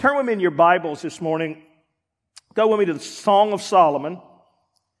Turn with me in your Bibles this morning. Go with me to the Song of Solomon. I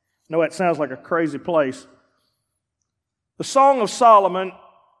know that sounds like a crazy place. The Song of Solomon,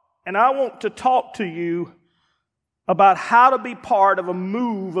 and I want to talk to you about how to be part of a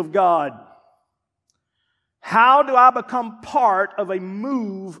move of God. How do I become part of a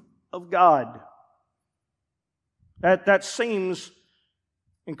move of God? That seems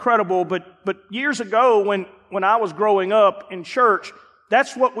incredible, but years ago when I was growing up in church,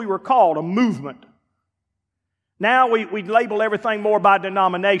 that's what we were called, a movement. Now we label everything more by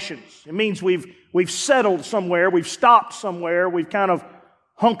denominations. It means we've settled somewhere, we've stopped somewhere, we've kind of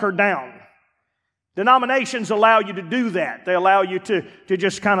hunkered down. Denominations allow you to do that. They allow you to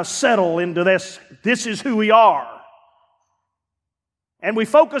just kind of settle into this. This is who we are. And we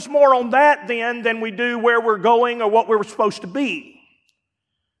focus more on that then than we do where we're going or what we're supposed to be.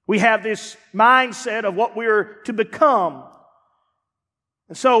 We have this mindset of what we're to become.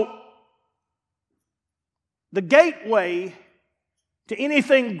 And so, the gateway to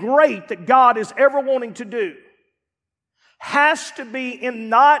anything great that God is ever wanting to do has to be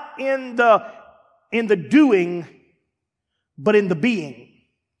not in the doing, but in the being.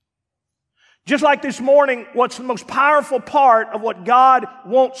 Just like this morning, what's the most powerful part of what God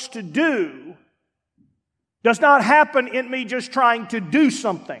wants to do does not happen in me just trying to do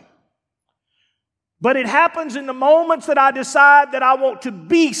something. But it happens in the moments that I decide that I want to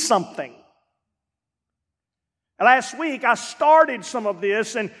be something. Last week, I started some of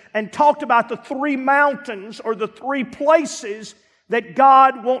this and talked about the three mountains or the three places that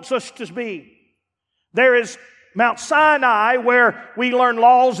God wants us to be. There is Mount Sinai, where we learn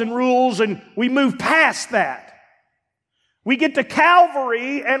laws and rules and we move past that. We get to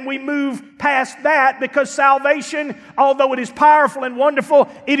Calvary and we move past that because salvation, although it is powerful and wonderful,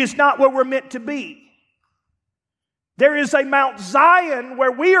 it is not where we're meant to be. There is a Mount Zion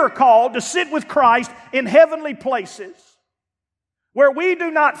where we are called to sit with Christ in heavenly places, where we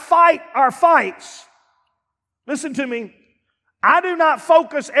do not fight our fights. Listen to me. I do not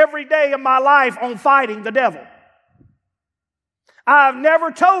focus every day of my life on fighting the devil. I've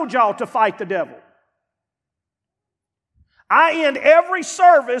never told y'all to fight the devil. I end every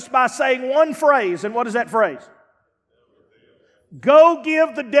service by saying one phrase, and what is that phrase? Go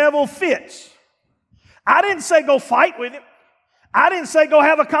give the devil fits. I didn't say go fight with him. I didn't say go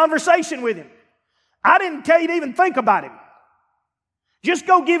have a conversation with him. I didn't tell you to even think about him. Just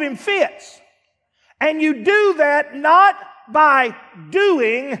go give him fits. And you do that not by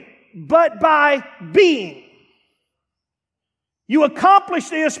doing, but by being. You accomplish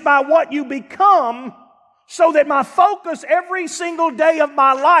this by what you become, so that my focus every single day of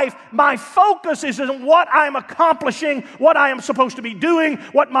my life, my focus is on what I'm accomplishing, what I am supposed to be doing,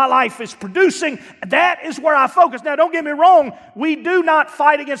 what my life is producing. That is where I focus. Now, don't get me wrong. We do not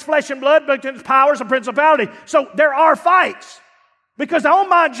fight against flesh and blood, but against powers and principalities. So there are fights. Because on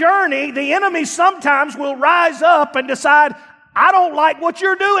my journey, the enemy sometimes will rise up and decide, I don't like what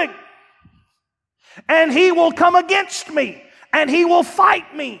you're doing. And he will come against me. And he will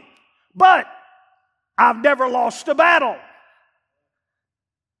fight me. But I've never lost a battle.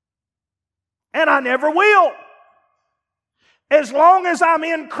 And I never will. As long as I'm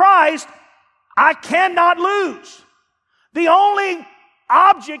in Christ, I cannot lose. The only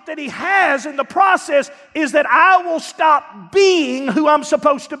object that he has in the process is that I will stop being who I'm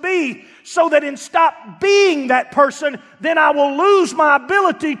supposed to be, so that in stop being that person, then I will lose my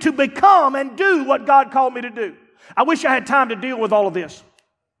ability to become and do what God called me to do. I wish I had time to deal with all of this.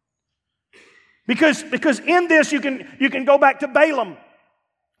 Because in this you can go back to Balaam,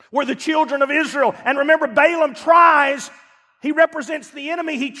 where the children of Israel, and remember Balaam he represents the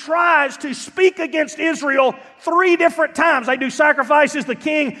enemy, he tries to speak against Israel 3 different times. They do sacrifices, the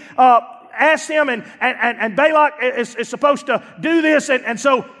king asks him, and Balak is supposed to do this, and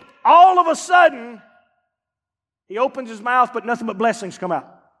so all of a sudden, he opens his mouth, but nothing but blessings come out.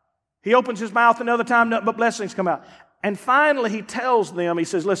 He opens his mouth another time, nothing but blessings come out. And finally, he tells them, he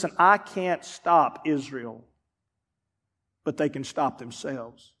says, listen, I can't stop Israel, but they can stop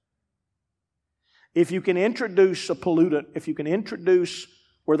themselves. If you can introduce a pollutant, if you can introduce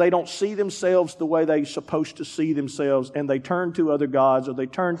where they don't see themselves the way they're supposed to see themselves, and they turn to other gods, or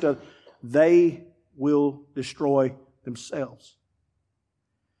they will destroy themselves.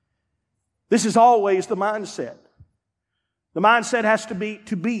 This is always the mindset. The mindset has to be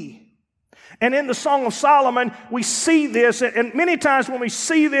to be. And in the Song of Solomon, we see this, and many times when we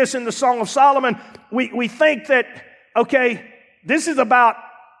see this in the Song of Solomon, we think that, okay, this is about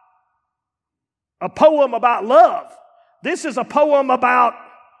a poem about love. This is a poem about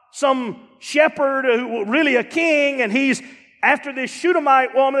some shepherd who really a king, and he's after this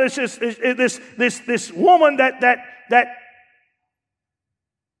Shunammite woman, this woman that.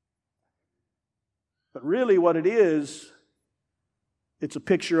 But really what it is, it's a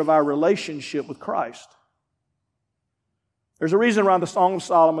picture of our relationship with Christ. There's a reason why the Song of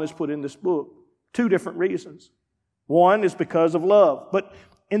Solomon is put in this book. 2 different reasons. One is because of love. But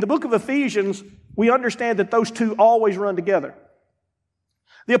in the book of Ephesians, we understand that those two always run together.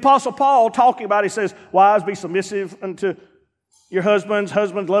 The Apostle Paul talking about it, he says, wives, be submissive unto your husbands.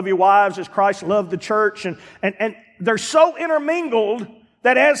 Husbands, love your wives as Christ loved the church. And they're so intermingled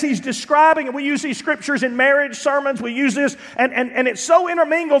that as he's describing, and we use these scriptures in marriage sermons, we use this, and it's so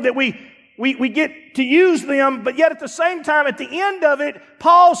intermingled that we get to use them, but yet at the same time, at the end of it,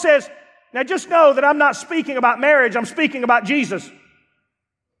 Paul says, now just know that I'm not speaking about marriage, I'm speaking about Jesus.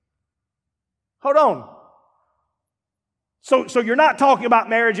 Hold on. So you're not talking about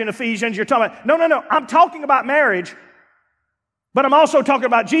marriage in Ephesians, you're talking about, no, I'm talking about marriage, but I'm also talking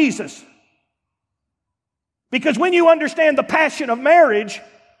about Jesus. Because when you understand the passion of marriage,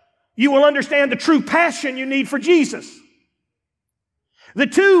 you will understand the true passion you need for Jesus. The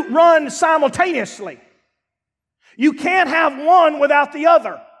two run simultaneously. You can't have one without the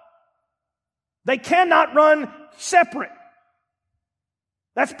other. They cannot run separate.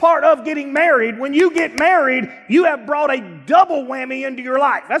 That's part of getting married. When you get married, you have brought a double whammy into your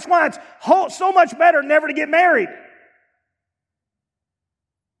life. That's why it's so much better never to get married.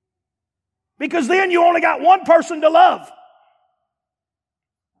 Because then you only got one person to love.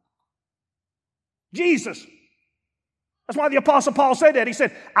 Jesus. That's why the Apostle Paul said that. He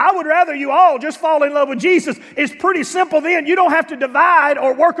said, I would rather you all just fall in love with Jesus. It's pretty simple then. You don't have to divide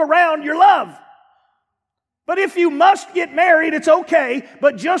or work around your love. But if you must get married, it's okay.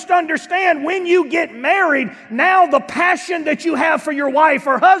 But just understand, when you get married, now the passion that you have for your wife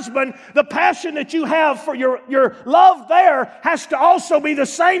or husband, the passion that you have for your love there has to also be the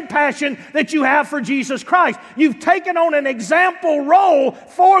same passion that you have for Jesus Christ. You've taken on an example role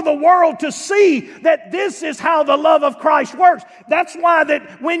for the world to see that this is how the love of Christ works. That's why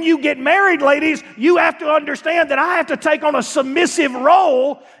that when you get married, ladies, you have to understand that I have to take on a submissive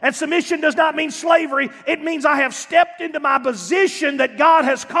role. And submission does not mean slavery. It means I have stepped into my position that God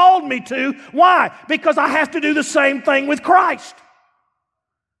has called me to. Why? Because I have to do the same thing with Christ.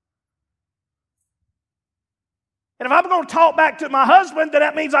 And if I'm going to talk back to my husband, then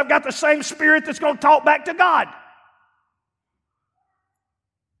that means I've got the same spirit that's going to talk back to God.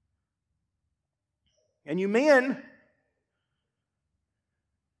 And you men,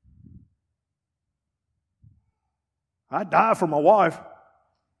 I die for my wife.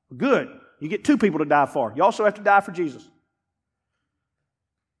 Good. You get 2 people to die for. You also have to die for Jesus.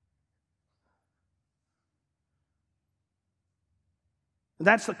 And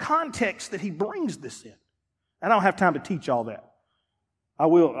that's the context that he brings this in. I don't have time to teach all that.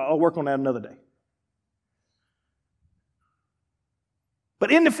 I'll work on that another day.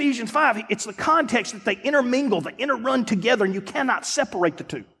 But in Ephesians 5, it's the context that they intermingle, they interrun together, and you cannot separate the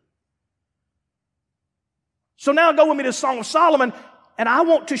two. So now go with me to the Song of Solomon, and I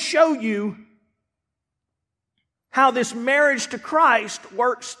want to show you how this marriage to Christ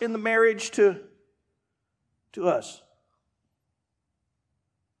works in the marriage to us.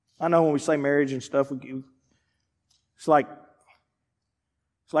 I know when we say marriage and stuff, it's like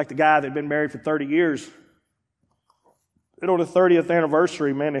the guy that had been married for 30 years. And on the 30th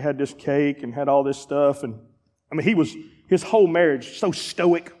anniversary, man, they had this cake and had all this stuff. And I mean, his whole marriage so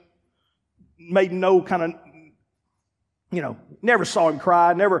stoic, made no kind of, never saw him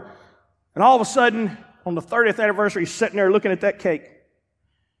cry, never. And all of a sudden, on the 30th anniversary, he's sitting there looking at that cake.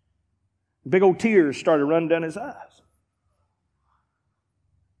 Big old tears started running down his eyes.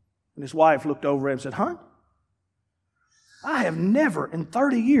 And his wife looked over at him and said, "Hon, I have never in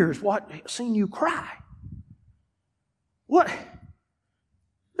 30 years seen you cry. What?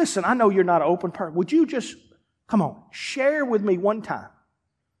 Listen, I know you're not an open person. Would you just, come on, share with me one time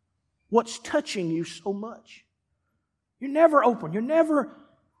what's touching you so much? You're never open. You're never..."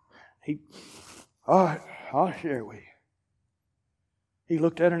 All right, I'll share with you. He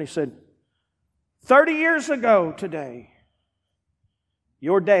looked at her and he said, 30 years ago today,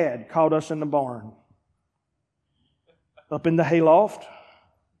 your dad caught us in the barn, up in the hayloft.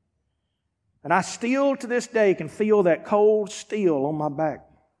 And I still to this day can feel that cold steel on my back.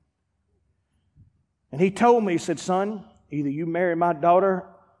 And he told me, he said, "Son, either you marry my daughter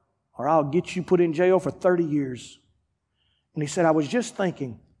or I'll get you put in jail for 30 years. And he said, "I was just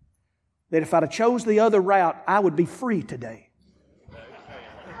thinking that if I'd have chose the other route, I would be free today."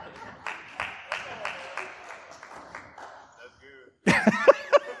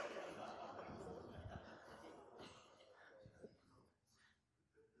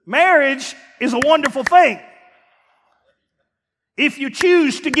 Marriage is a wonderful thing if you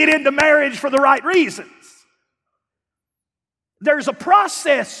choose to get into marriage for the right reasons. There's a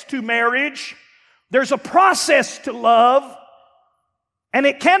process to marriage. There's a process to love. And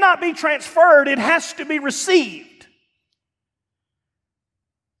it cannot be transferred. It has to be received.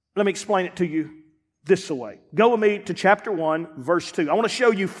 Let me explain it to you this way. Go with me to chapter 1, verse 2. I want to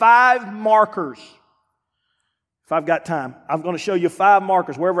show you 5 markers. If I've got time, I'm going to show you 5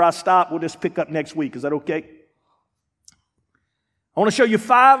 markers. Wherever I stop, we'll just pick up next week. Is that okay? I want to show you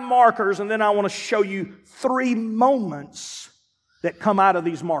 5 markers, and then I want to show you 3 moments that come out of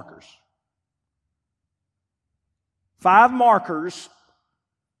these markers. 5 markers.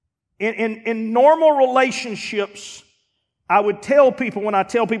 In normal relationships, I would tell people, when I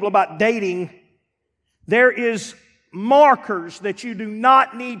tell people about dating, there is markers that you do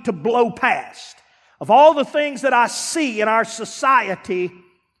not need to blow past. Of all the things that I see in our society,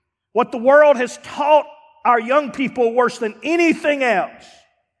 what the world has taught our young people worse than anything else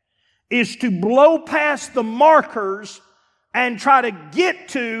is to blow past the markers and try to get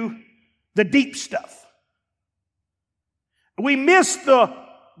to the deep stuff. We miss the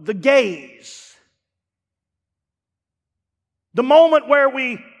gaze. The moment where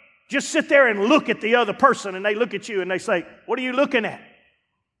we just sit there and look at the other person and they look at you and they say, "What are you looking at?"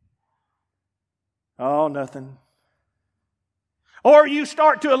 "Oh, nothing." Or you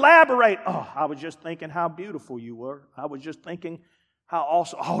start to elaborate. "Oh, I was just thinking how beautiful you were. I was just thinking how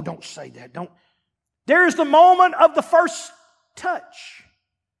awesome." "Oh, don't say that. Don't." There's the moment of the first touch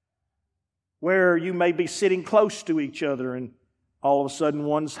where you may be sitting close to each other and all of a sudden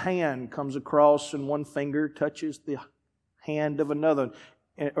one's hand comes across and one finger touches the hand of another,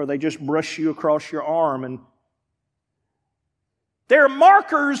 or they just brush you across your arm. And there are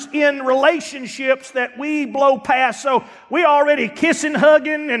markers in relationships that we blow past. So we already kissing,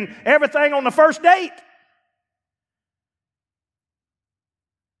 hugging, and everything on the first date.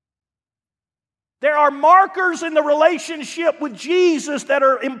 There are markers in the relationship with Jesus that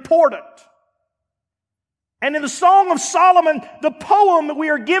are important. And in the Song of Solomon, the poem, we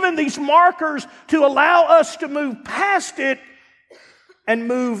are given these markers to allow us to move past it and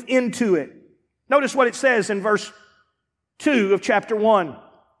move into it. Notice what it says in verse 2 of chapter 1.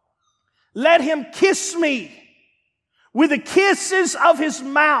 "Let him kiss me with the kisses of his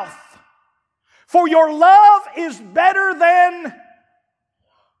mouth, for your love is better than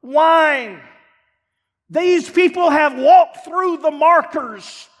wine." These people have walked through the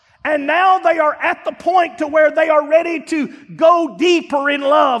markers, and now they are at the point to where they are ready to go deeper in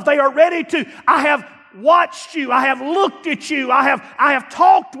love. They are ready to, I have watched you. I have looked at you. I have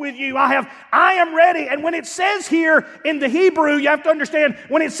talked with you. I am ready. And when it says here in the Hebrew, you have to understand,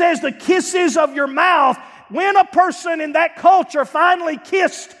 when it says the kisses of your mouth, when a person in that culture finally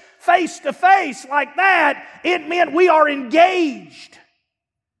kissed face to face like that, it meant we are engaged.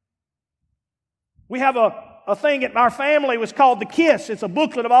 We have a thing at our family was called The Kiss. It's a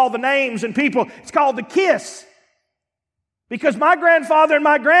booklet of all the names and people. It's called The Kiss. Because my grandfather and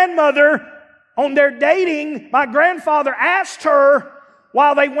my grandmother, on their dating, my grandfather asked her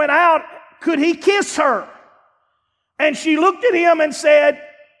while they went out, could he kiss her? And she looked at him and said,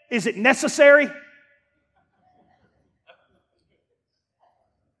 "Is it necessary?"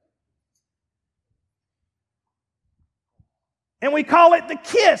 And we call it the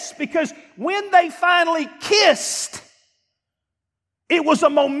kiss because when they finally kissed, it was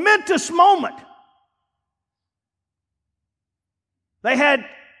a momentous moment. They had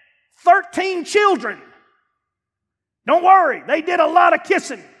 13 children. Don't worry, they did a lot of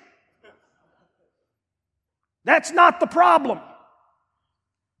kissing. That's not the problem.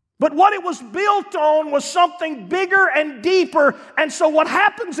 But what it was built on was something bigger and deeper. And so what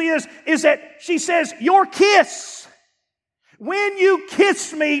happens is that she says, "Your kiss, when you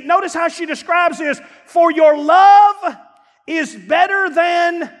kiss me," notice how she describes this, "for your love is better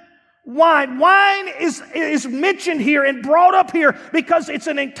than wine." Wine is mentioned here and brought up here because it's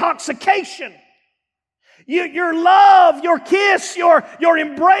an intoxication. Your love, your kiss, your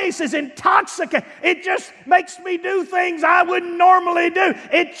embrace is intoxicating. It just makes me do things I wouldn't normally do.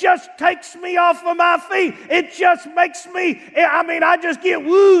 It just takes me off of my feet. It just makes me, I just get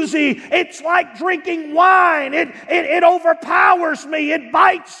woozy. It's like drinking wine. It overpowers me. It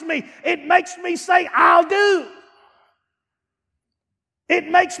bites me. It makes me say, "I'll do." It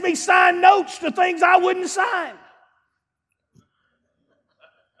makes me sign notes to things I wouldn't sign.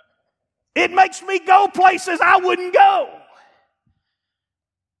 It makes me go places I wouldn't go.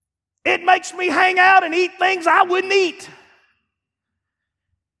 It makes me hang out and eat things I wouldn't eat.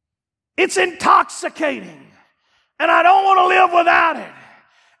 It's intoxicating. And I don't want to live without it.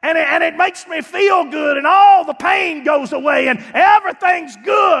 And it makes me feel good, and all the pain goes away, and everything's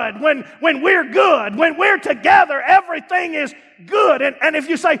good when we're good. When we're together, everything is good. And if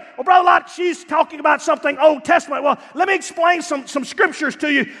you say, well, Brother Lott, she's talking about something Old Testament. Well, let me explain some scriptures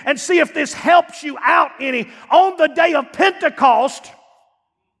to you and see if this helps you out any. On the day of Pentecost,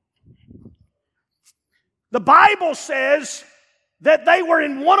 the Bible says that they were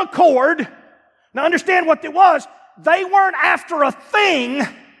in one accord. Now understand what it was. They weren't after a thing.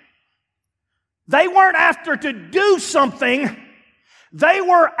 They weren't after to do something. They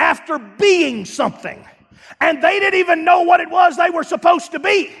were after being something. And they didn't even know what it was they were supposed to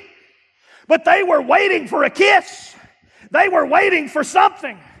be. But they were waiting for a kiss. They were waiting for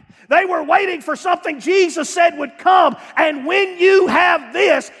something. They were waiting for something Jesus said would come. And when you have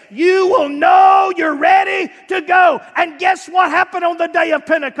this, you will know you're ready to go. And guess what happened on the day of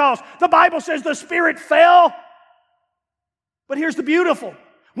Pentecost? The Bible says the Spirit fell. But here's the beautiful.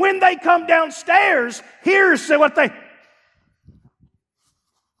 When they come downstairs, here's what they...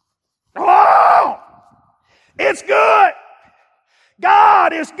 Oh! It's good.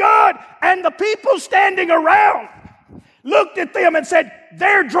 God is good. And the people standing around looked at them and said,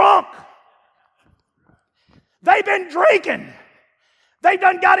 they're drunk. They've been drinking. They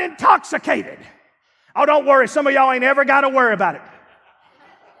done got intoxicated. Oh, don't worry. Some of y'all ain't ever got to worry about it.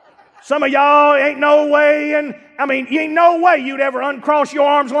 Some of y'all ain't no way, you ain't no way you'd ever uncross your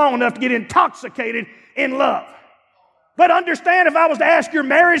arms long enough to get intoxicated in love. But understand, if I was to ask your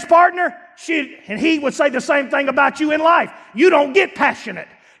marriage partner, he would say the same thing about you in life. You don't get passionate.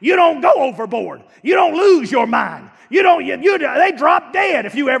 You don't go overboard. You don't lose your mind. They drop dead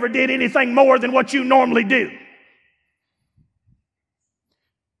if you ever did anything more than what you normally do.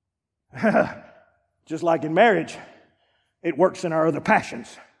 Just like in marriage, it works in our other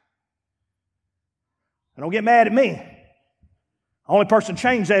passions. And don't get mad at me. The only person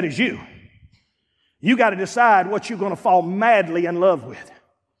change that is you. You got to decide what you're going to fall madly in love with.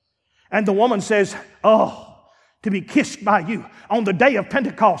 And the woman says, oh, to be kissed by you on the day of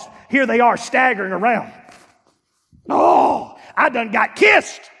Pentecost. Here they are staggering around. Oh, I done got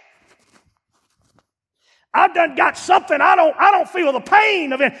kissed. I done got something. I don't feel the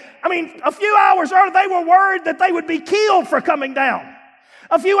pain of it. A few hours earlier, they were worried that they would be killed for coming down.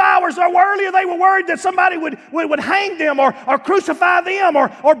 A few hours earlier, they were worried that somebody would hang them or crucify them or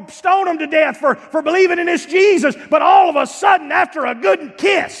stone them to death for believing in this Jesus. But all of a sudden, after a good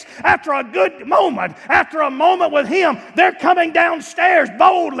kiss, after a good moment, after a moment with Him, they're coming downstairs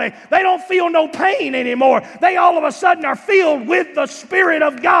boldly. They don't feel no pain anymore. They all of a sudden are filled with the Spirit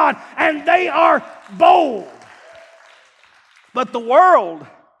of God, and they are bold. But the world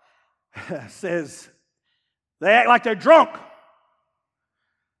says they act like they're drunk.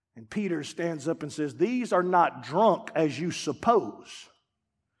 And Peter stands up and says, these are not drunk as you suppose.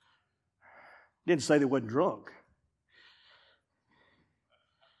 Didn't say they wasn't drunk.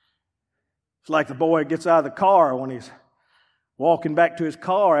 It's like the boy gets out of the car when he's walking back to his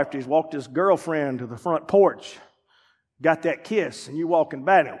car after he's walked his girlfriend to the front porch. Got that kiss, and you walking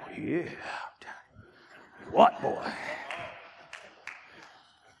back and, oh, yeah. What, boy?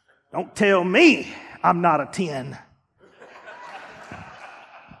 Don't tell me I'm not a 10.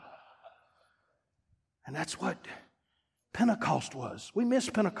 And that's what Pentecost was. We miss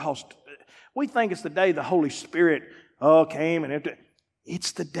Pentecost. We think it's the day the Holy Spirit came.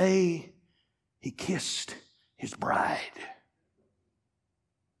 It's the day He kissed His bride.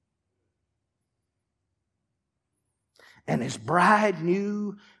 And His bride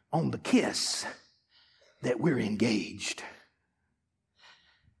knew on the kiss that we're engaged.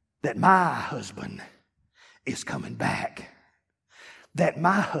 That my husband is coming back. That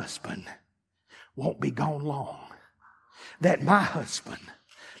my husband won't be gone long. That my husband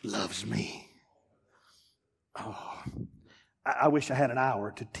loves me. Oh, I wish I had an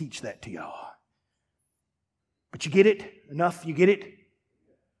hour to teach that to y'all. But you get it? Enough? You get it?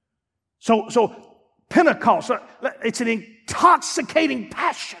 So Pentecost, it's an intoxicating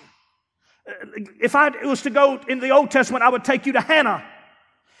passion. If I was to go in the Old Testament, I would take you to Hannah.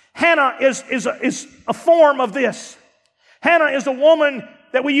 Hannah is a form of this. Hannah is a woman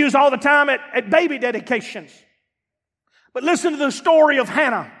that we use all the time at baby dedications. But listen to the story of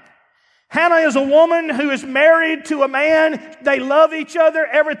Hannah. Hannah is a woman who is married to a man. They love each other,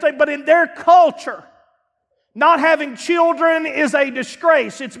 everything. But in their culture, not having children is a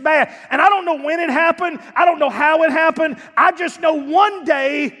disgrace. It's bad. And I don't know when it happened. I don't know how it happened. I just know one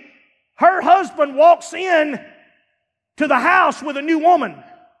day her husband walks in to the house with a new woman.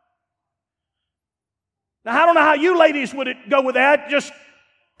 Now, I don't know how you ladies would go with that. Just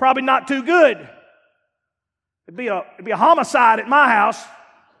probably not too good. It'd be a homicide at my house.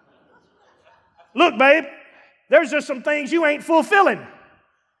 look, babe, there's just some things you ain't fulfilling.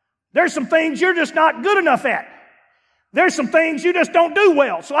 There's some things you're just not good enough at. There's some things you just don't do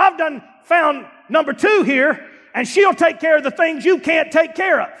well. So I've found number 2 here, and she'll take care of the things you can't take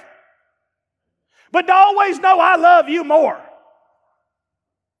care of. But to always know I love you more.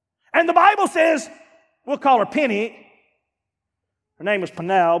 And the Bible says, we'll call her Penny. Her name was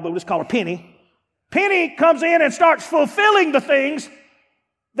Peniel, but we'll just call her Penny. Penny comes in and starts fulfilling the things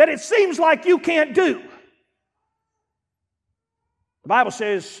that it seems like you can't do. The Bible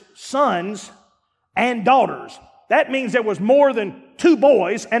says sons and daughters. That means there was more than 2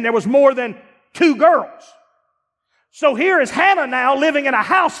 boys and there was more than 2 girls. So here is Hannah now living in a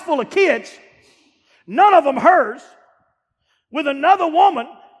house full of kids, none of them hers, with another woman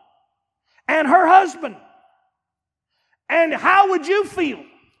and her husband. And how would you feel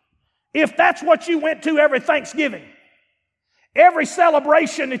if that's what you went to every Thanksgiving? Every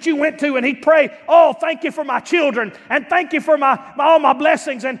celebration that you went to, and he'd pray, oh, thank you for my children, and thank you for all my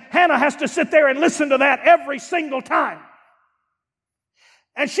blessings. And Hannah has to sit there and listen to that every single time.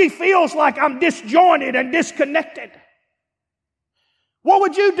 And she feels like I'm disjointed and disconnected. What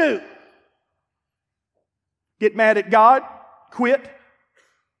would you do? Get mad at God? Quit?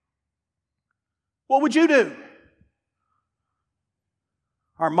 What would you do?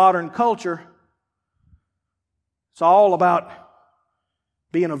 Our modern culture, it's all about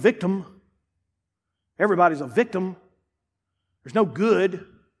being a victim. Everybody's a victim. There's no good.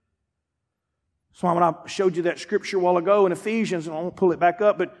 That's why when I showed you that scripture a while ago in Ephesians, and I won't pull it back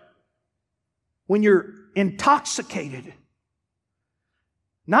up, but when you're intoxicated,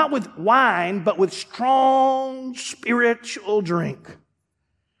 not with wine, but with strong spiritual drink,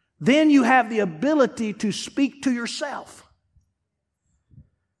 then you have the ability to speak to yourself.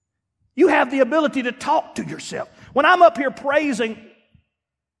 You have the ability to talk to yourself. When I'm up here praising,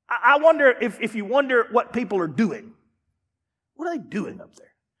 I wonder if you wonder what people are doing. What are they doing up there?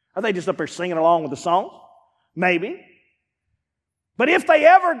 Are they just up there singing along with the song? Maybe. But if they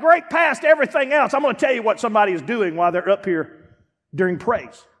ever break past everything else, I'm going to tell you what somebody is doing while they're up here during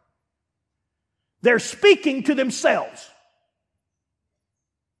praise. They're speaking to themselves.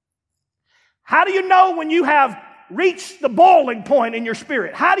 How do you know when you have reached the boiling point in your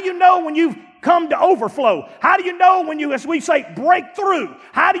spirit? How do you know when you've come to overflow? How do you know when you, as we say, break through?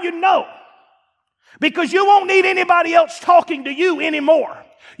 How do you know? Because you won't need anybody else talking to you anymore.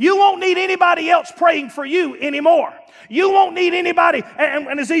 You won't need anybody else praying for you anymore. You won't need anybody.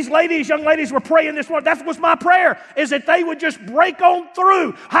 And as these young ladies were praying this morning, that was my prayer, is that they would just break on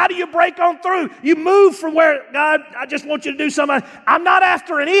through. How do you break on through? You move from where, God, I just want you to do something. I'm not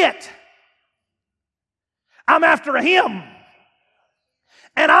after an it. I'm after a him.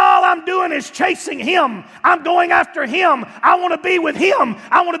 And all I'm doing is chasing him. I'm going after him. I want to be with him.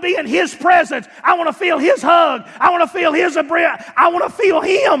 I want to be in his presence. I want to feel his hug. I want to feel his embrace. I want to feel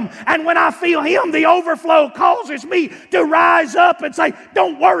him. And when I feel him, the overflow causes me to rise up and say,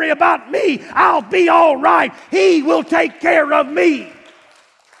 don't worry about me. I'll be all right. He will take care of me.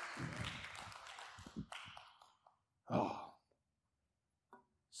 Oh.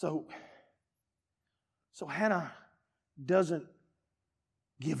 So Hannah doesn't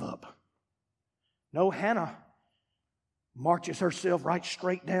give up. No, Hannah marches herself right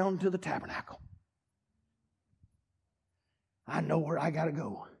straight down to the tabernacle. I know where I got to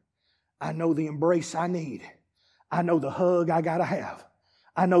go. I know the embrace I need. I know the hug I got to have.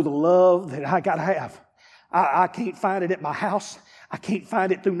 I know the love that I got to have. I can't find it at my house. I can't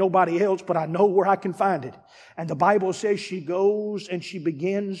find it through nobody else, but I know where I can find it. And the Bible says she goes and she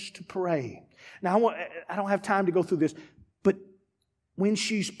begins to pray. Now, I don't have time to go through this, but when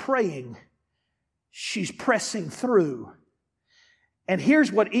she's praying, she's pressing through. And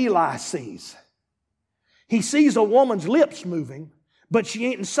here's what Eli sees. He sees a woman's lips moving, but she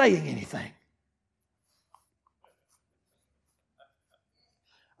ain't saying anything.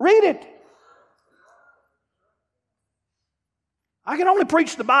 Read it. I can only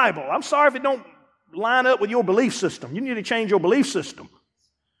preach the Bible. I'm sorry if it don't line up with your belief system. You need to change your belief system.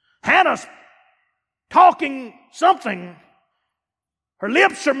 Hannah's talking something. Her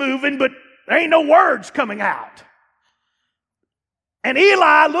lips are moving, but there ain't no words coming out. And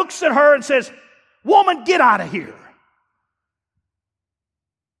Eli looks at her and says, woman, get out of here.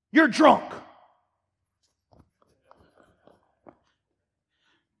 You're drunk.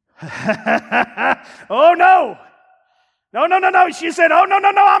 Oh, no. No. She said, oh, no,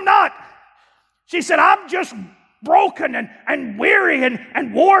 I'm not. She said, I'm just broken and weary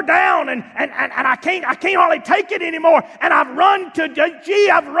and wore down and I can't hardly take it anymore. And I've run to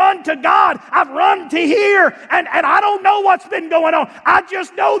God. I've run to here and I don't know what's been going on. I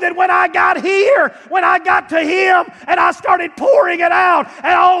just know that when I got here, when I got to Him and I started pouring it out,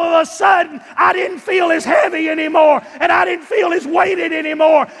 and all of a sudden I didn't feel as heavy anymore, and I didn't feel as weighted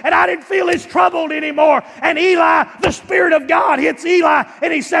anymore, and I didn't feel as troubled anymore. And Eli, the Spirit of God hits Eli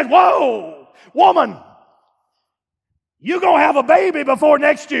and he said, "Whoa, woman, you're going to have a baby before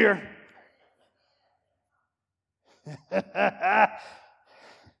next year."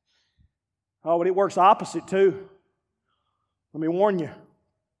 Oh, but it works opposite too. Let me warn you.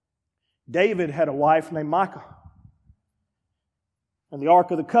 David had a wife named Michal. And the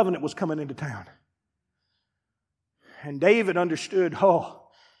Ark of the Covenant was coming into town. And David understood, oh,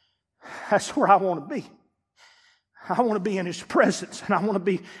 that's where I want to be. I want to be in His presence, and I want to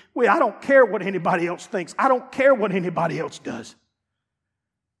be, I don't care what anybody else thinks. I don't care what anybody else does.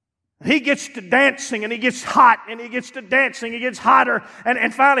 He gets to dancing, and he gets hot, and he gets to dancing, he gets hotter,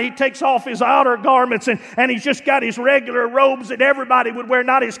 and finally he takes off his outer garments, and he's just got his regular robes that everybody would wear,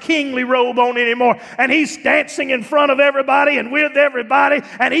 not his kingly robe on anymore, and he's dancing in front of everybody and with everybody,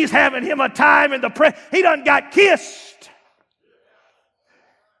 and he's having him a time in the prayer. He done got kissed.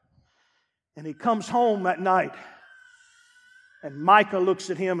 And he comes home that night, and Micah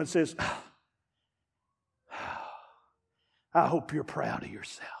looks at him and says, "I hope you're proud of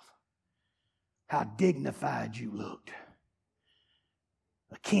yourself. How dignified you looked.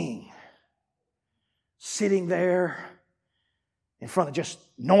 A king sitting there in front of just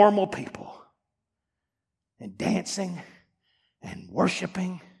normal people and dancing and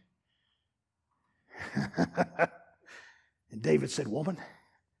worshiping." And David said, "Woman,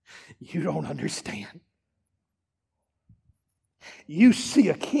 you don't understand. You see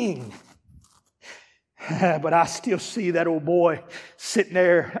a king, but I still see that old boy sitting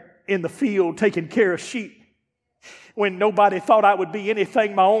there in the field taking care of sheep. When nobody thought I would be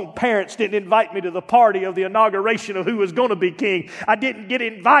anything, my own parents didn't invite me to the party of the inauguration of who was going to be king. I didn't get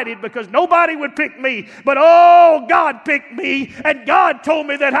invited because nobody would pick me. But oh, God picked me, and God told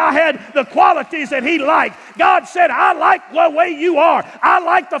me that I had the qualities that He liked. God said, I like the way you are. I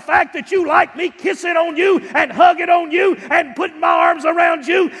like the fact that you like me kissing on you and hugging on you and putting my arms around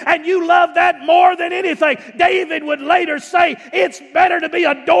you, and you love that more than anything." David would later say, "It's better to be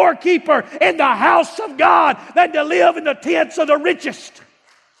a doorkeeper in the house of God than to live in the tents of the richest."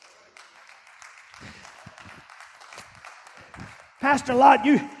 Pastor Lott,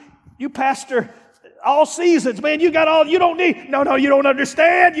 you pastor all seasons, man. You got all you don't need. No, you don't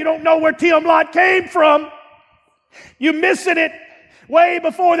understand. You don't know where Tim Lott came from. You're missing it. Way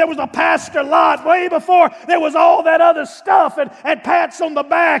before there was a Pastor Lott, way before there was all that other stuff and pats on the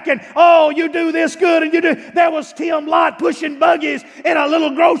back and, oh, you do this good and you do. There was Tim Lott pushing buggies in a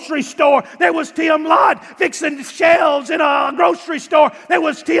little grocery store. There was Tim Lott fixing shelves in a grocery store. There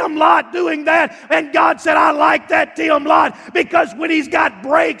was Tim Lott doing that. And God said, I like that Tim Lott, because when he's got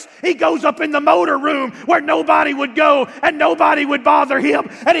breaks, he goes up in the motor room where nobody would go and nobody would bother him.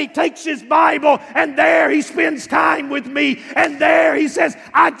 And he takes his Bible and there he spends time with me. And there he says,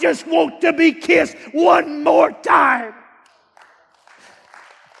 I just want to be kissed one more time.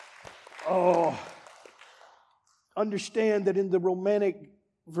 Oh, understand that in the romantic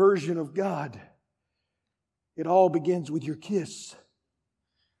version of God, it all begins with your kiss.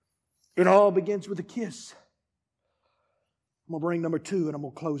 It all begins with a kiss. I'm going to bring number 2 and I'm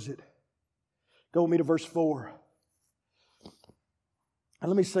going to close it. Go with me to verse 4. And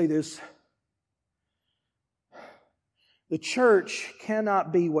let me say this. The church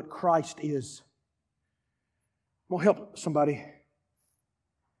cannot be what Christ is. I'm going to help somebody.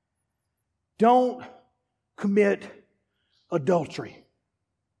 Don't commit adultery.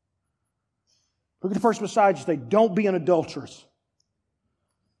 Look at the person beside you and say, don't be an adulteress.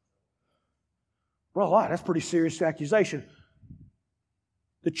 Well, that's a pretty serious accusation.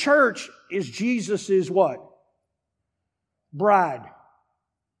 The church is Jesus' what? Bride.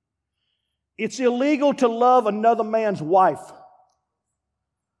 It's illegal to love another man's wife.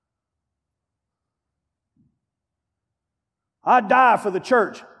 I die for the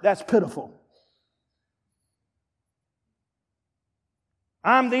church. That's pitiful.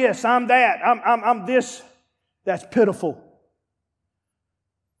 I'm this, I'm that, I'm this. That's pitiful.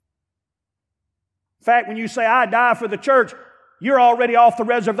 In fact, when you say, I die for the church, you're already off the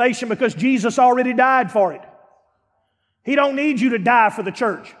reservation because Jesus already died for it. He don't need you to die for the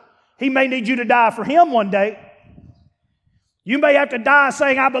church. He may need you to die for Him one day. You may have to die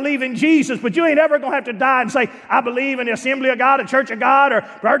saying, I believe in Jesus, but you ain't ever going to have to die and say, I believe in the Assembly of God, the Church of God, or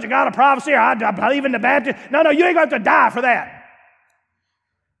Church of God of Prophecy, or I believe in the Baptist. No, you ain't going to have to die for that.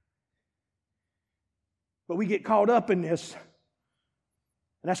 But we get caught up in this,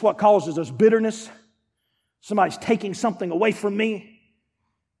 and that's what causes us bitterness. Somebody's taking something away from me.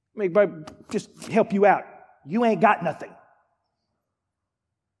 Let me just help you out. You ain't got nothing.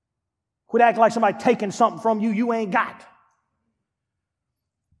 Quit acting like somebody taking something from you you ain't got.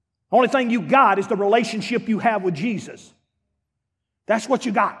 The only thing you got is the relationship you have with Jesus. That's what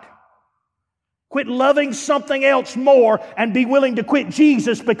you got. Quit loving something else more and be willing to quit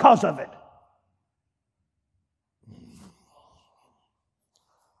Jesus because of it.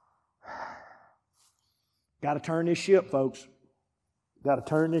 Got to turn this ship, folks. Got to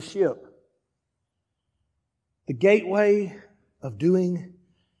turn this ship. The gateway of doing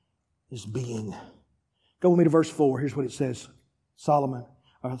is being. Go with me to verse 4. Here's what it says. Song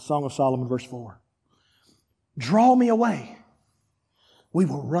of Solomon, verse 4. Draw me away. We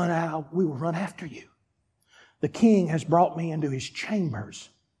will run out. We will run after you. The king has brought me into his chambers.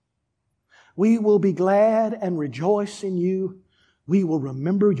 We will be glad and rejoice in you. We will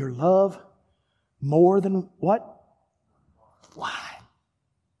remember your love more than what? Wine.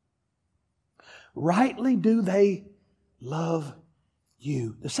 Rightly do they love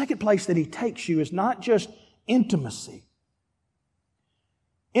you. The second place that he takes you is not just intimacy.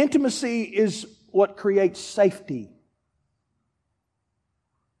 Intimacy is what creates safety.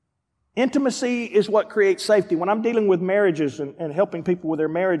 Intimacy is what creates safety. When I'm dealing with marriages and helping people with their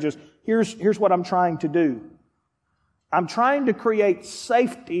marriages, here's what I'm trying to do. I'm trying to create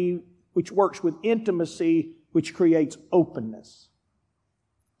safety, which works with intimacy, which creates openness.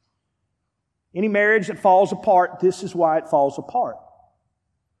 Any marriage that falls apart, this is why it falls apart.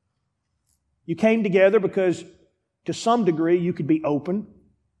 You came together because, to some degree, you could be open,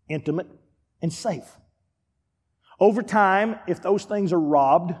 intimate, and safe. Over time, if those things are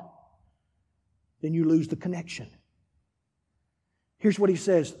robbed, then you lose the connection. Here's what he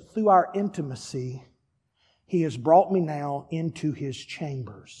says. Through our intimacy, he has brought me now into his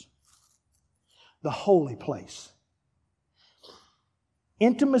chambers, the holy place.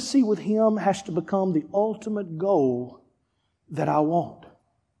 Intimacy with him has to become the ultimate goal that I want.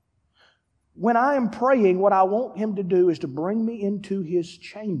 When I am praying, what I want him to do is to bring me into his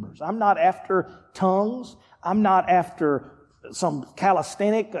chambers. I'm not after tongues. I'm not after some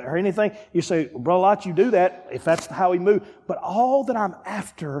calisthenic or anything. You say, Brother Lott, you do that if that's how he moved. But all that I'm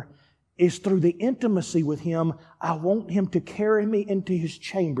after is through the intimacy with him. I want him to carry me into his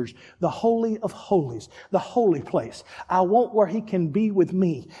chambers, the Holy of Holies, the holy place. I want where he can be with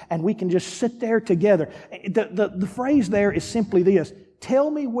me and we can just sit there together. The phrase there is simply this: tell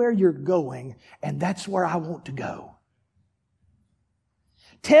me where you're going, and that's where I want to go.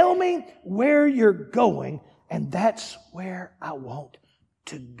 Tell me where you're going, and that's where I want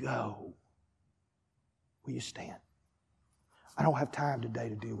to go. Will you stand? I don't have time today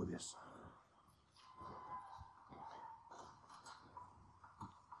to deal with this.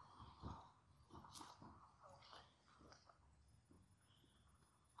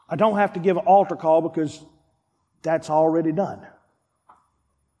 I don't have to give an altar call because that's already done.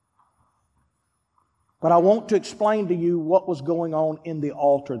 But I want to explain to you what was going on in the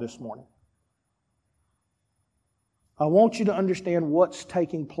altar this morning. I want you to understand what's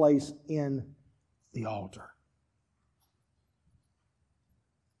taking place in the altar.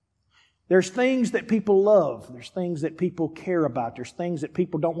 There's things that people love. There's things that people care about. There's things that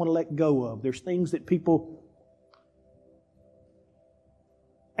people don't want to let go of. There's things that people...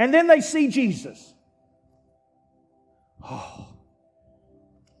 And then they see Jesus. Oh,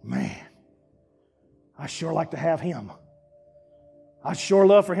 man. I sure like to have him. I'd sure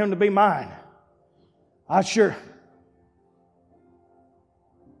love for him to be mine.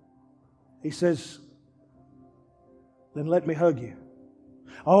 He says, then let me hug you.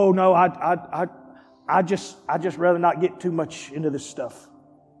 Oh no, I just rather not get too much into this stuff.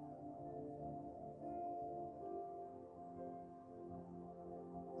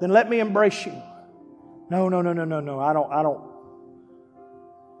 Then let me embrace you. No. I don't.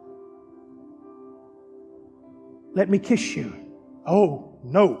 Let me kiss you. Oh,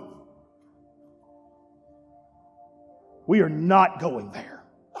 no. We are not going there.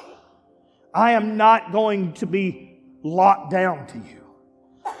 I am not going to be locked down to you.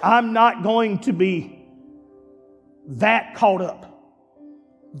 I'm not going to be that caught up,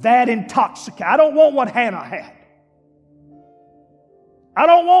 that intoxicated. I don't want what Hannah had. I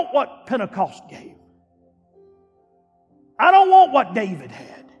don't want what Pentecost gave. I don't want what David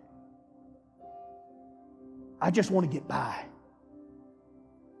had. I just want to get by.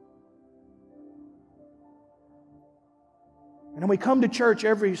 And then we come to church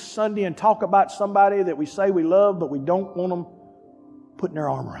every Sunday and talk about somebody that we say we love, but we don't want them putting their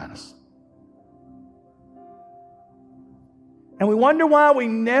arm around us. And we wonder why we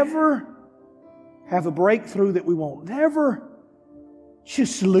never have a breakthrough that we want. Never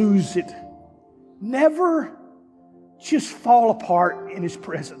just lose it. Never just fall apart in His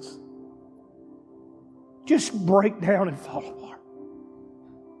presence. Just break down and fall apart.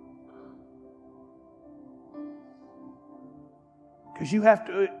 Because you have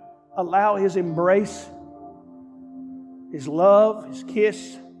to allow His embrace, His love, His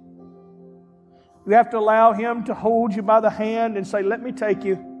kiss. You have to allow Him to hold you by the hand and say, let me take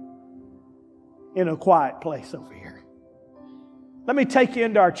you in a quiet place over here. Let me take you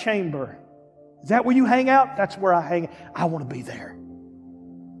into our chamber. Is that where you hang out? That's where I hang out. I want to be there.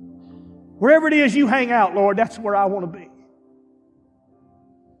 Wherever it is you hang out, Lord, that's where I want to be.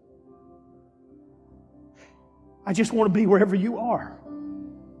 I just want to be wherever you are.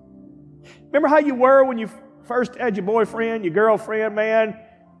 Remember how you were when you first had your boyfriend, your girlfriend, man?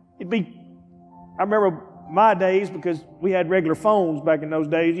 I remember my days, because we had regular phones back in those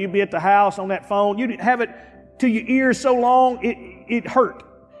days. You'd be at the house on that phone. You'd have it to your ear so long, it hurt.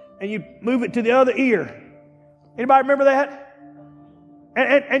 And you'd move it to the other ear. Anybody remember that?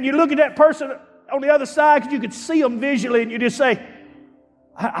 And you look at that person on the other side because you could see them visually, and you just say,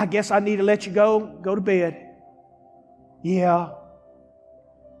 I guess I need to let you go to bed. Yeah.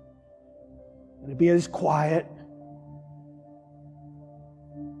 And it'd be as quiet.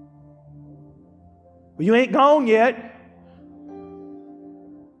 Well, you ain't gone yet.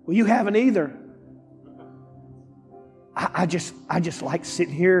 Well, you haven't either. I just like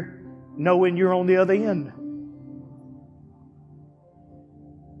sitting here knowing you're on the other end.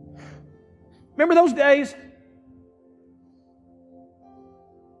 Remember those days?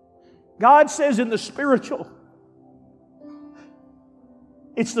 God says in the spiritual,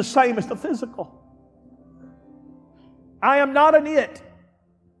 it's the same as the physical. I am not an it.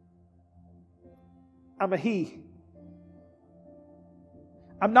 I'm a he.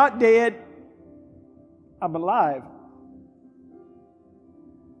 I'm not dead. I'm alive.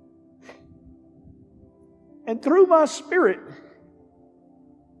 And through my spirit,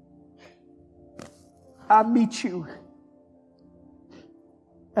 I meet you.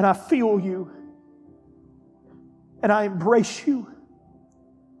 And I feel you. And I embrace you.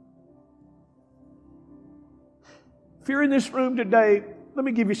 If you're in this room today, let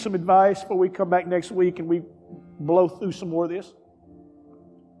me give you some advice before we come back next week and we blow through some more of this.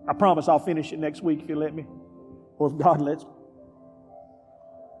 I promise I'll finish it next week if you let me, or if God lets me.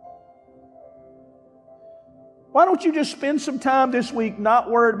 Why don't you just spend some time this week not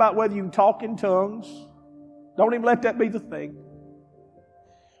worried about whether you can talk in tongues? Don't even let that be the thing.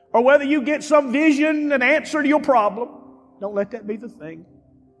 Or whether you get some vision and answer to your problem. Don't let that be the thing.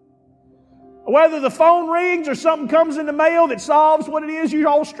 Whether the phone rings or something comes in the mail that solves what it is you're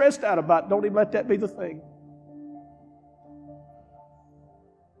all stressed out about. Don't even let that be the thing.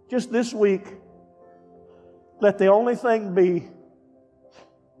 Just this week, let the only thing be,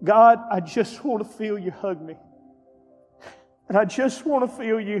 God, I just want to feel you hug me. And I just want to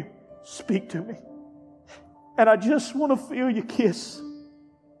feel you speak to me. And I just want to feel you kiss.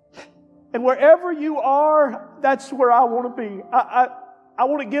 And wherever you are, that's where I want to be. I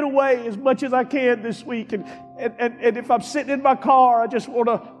want to get away as much as I can this week. And if I'm sitting in my car, I just want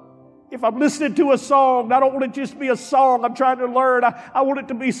to, if I'm listening to a song, I don't want it just be a song I'm trying to learn. I want it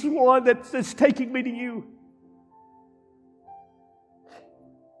to be one that's taking me to you.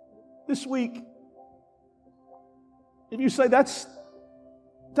 This week, if you say, that's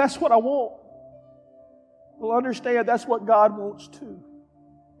what I want, well, understand that's what God wants too.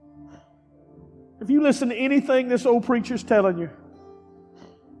 If you listen to anything this old preacher's telling you,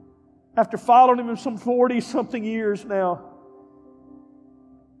 after following him for some 40-something years now,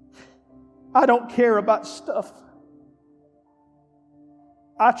 I don't care about stuff.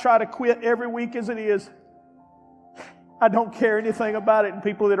 I try to quit every week as it is. I don't care anything about it, and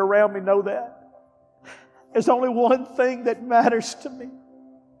people that are around me know that. There's only one thing that matters to me.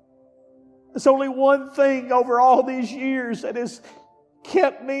 There's only one thing over all these years that has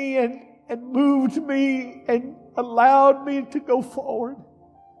kept me and moved me and allowed me to go forward.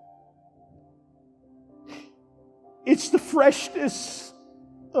 It's the freshness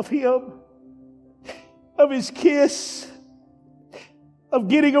of Him, of His kiss, of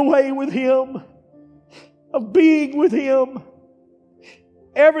getting away with Him, of being with Him,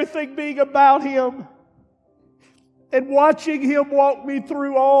 everything being about Him, and watching Him walk me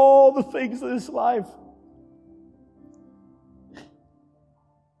through all the things of this life.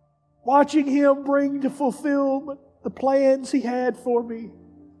 Watching Him bring to fulfillment the plans He had for me.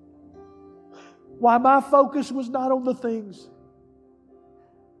 Why my focus was not on the things,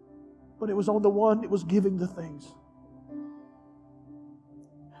 but it was on the one that was giving the things.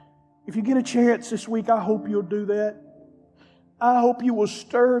 If you get a chance this week, I hope you'll do that. I hope you will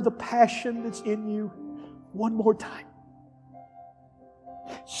stir the passion that's in you one more time.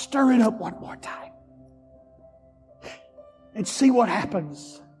 Stir it up one more time. And see what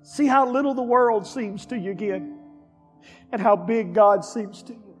happens. See how little the world seems to you again. And how big God seems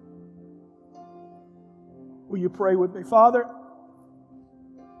to you. Will you pray with me? Father,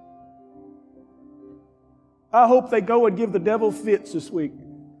 I hope they go and give the devil fits this week.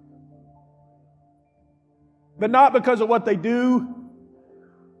 But not because of what they do,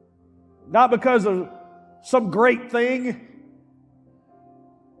 not because of some great thing,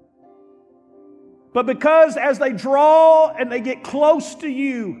 but because as they draw and they get close to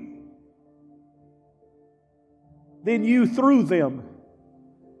you, then you through them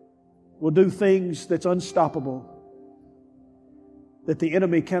will do things that's unstoppable, that the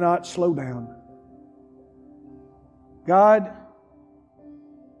enemy cannot slow down. God,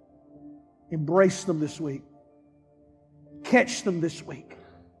 embrace them this week. Catch them this week.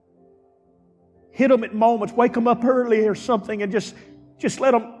 Hit them at moments. Wake them up early or something and just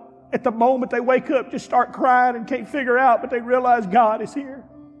let them, at the moment they wake up, just start crying and can't figure out, but they realize God is here.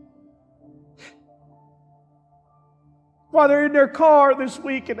 While they're in their car this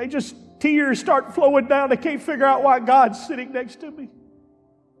week and tears start flowing down, they can't figure out why God's sitting next to me.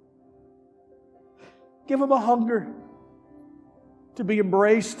 Give them a hunger to be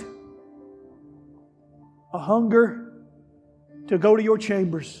embraced, a hunger to go to your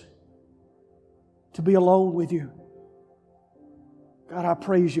chambers, to be alone with you. God, I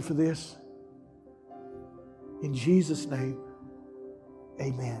praise you for this. In Jesus' name,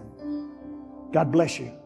 amen. God bless you.